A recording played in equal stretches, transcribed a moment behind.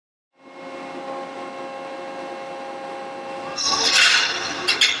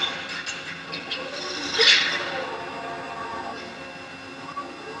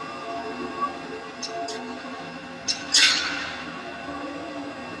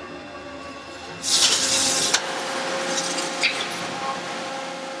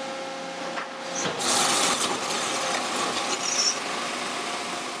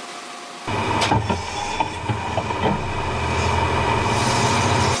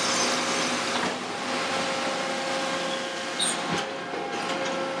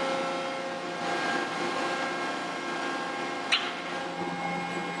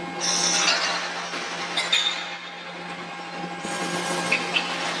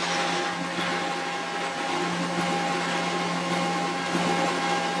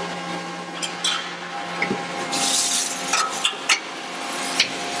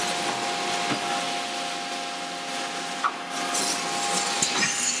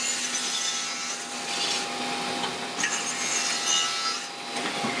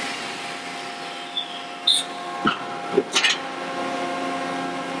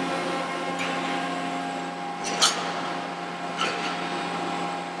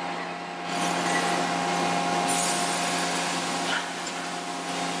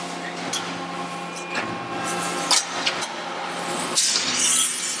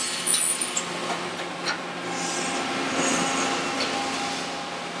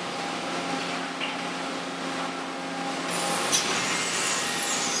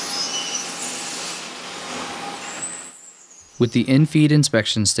With the in-feed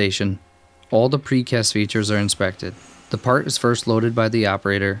inspection station, all the precast features are inspected. The part is first loaded by the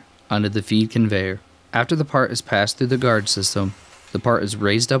operator onto the feed conveyor. After the part is passed through the guard system, the part is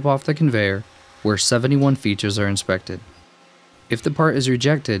raised up off the conveyor where 71 features are inspected. If the part is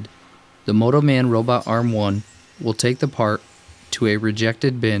rejected, the Motoman Robot Arm 1 will take the part to a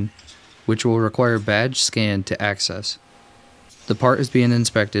rejected bin, which will require badge scan to access. The part is being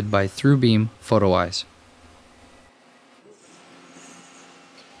inspected by through-beam photo eyes.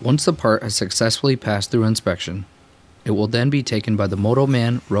 Once the part has successfully passed through inspection, it will then be taken by the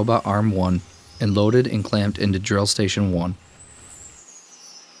Motoman Robot Arm 1 and loaded and clamped into Drill Station 1.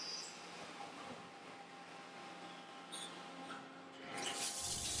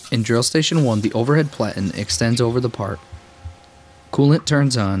 In Drill Station 1, the overhead platen extends over the part. Coolant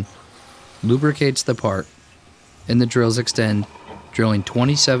turns on, lubricates the part, and the drills extend, drilling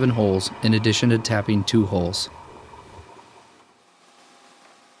 27 holes in addition to tapping 2 holes.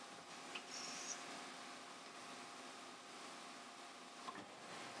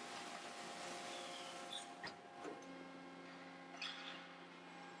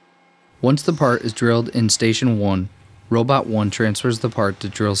 Once the part is drilled in Station 1, Robot 1 transfers the part to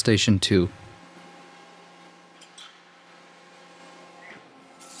Drill Station 2.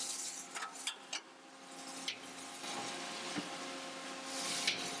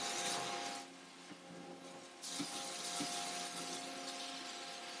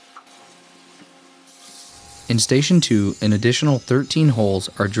 In Station 2, an additional 13 holes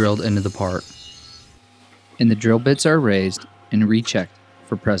are drilled into the part, and the drill bits are raised and rechecked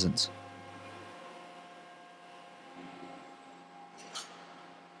for presence.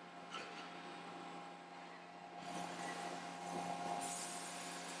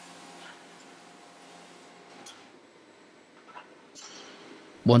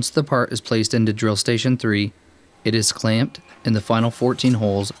 Once the part is placed into Drill Station 3, it is clamped and the final 14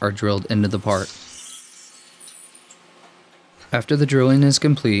 holes are drilled into the part. After the drilling is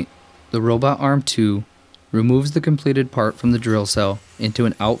complete, the Robot Arm 2 removes the completed part from the drill cell into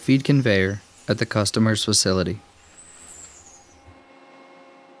an outfeed conveyor at the customer's facility.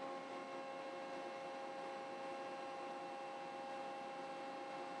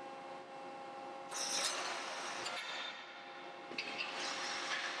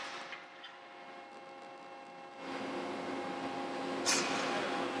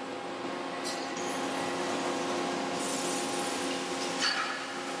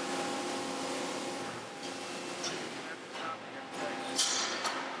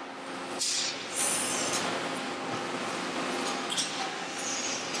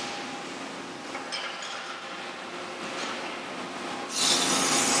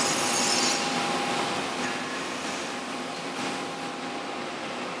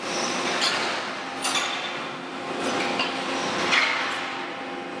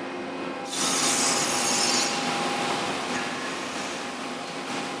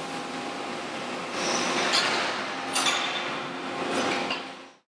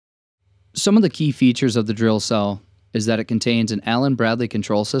 Some of the key features of the drill cell is that it contains an Allen Bradley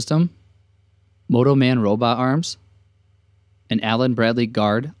control system, Motoman robot arms, an Allen Bradley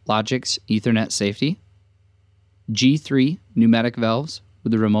guard Logix Ethernet safety, G3 pneumatic valves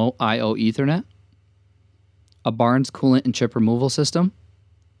with a remote I/O Ethernet, a Barnes coolant and chip removal system,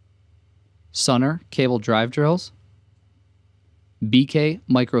 Sunner cable drive drills, BK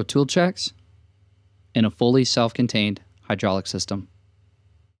micro tool checks, and a fully self-contained hydraulic system.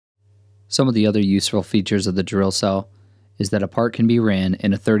 Some of the other useful features of the drill cell is that a part can be ran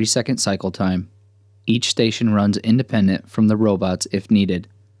in a 30-second cycle time. Each station runs independent from the robots if needed,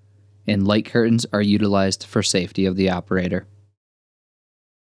 and light curtains are utilized for safety of the operator.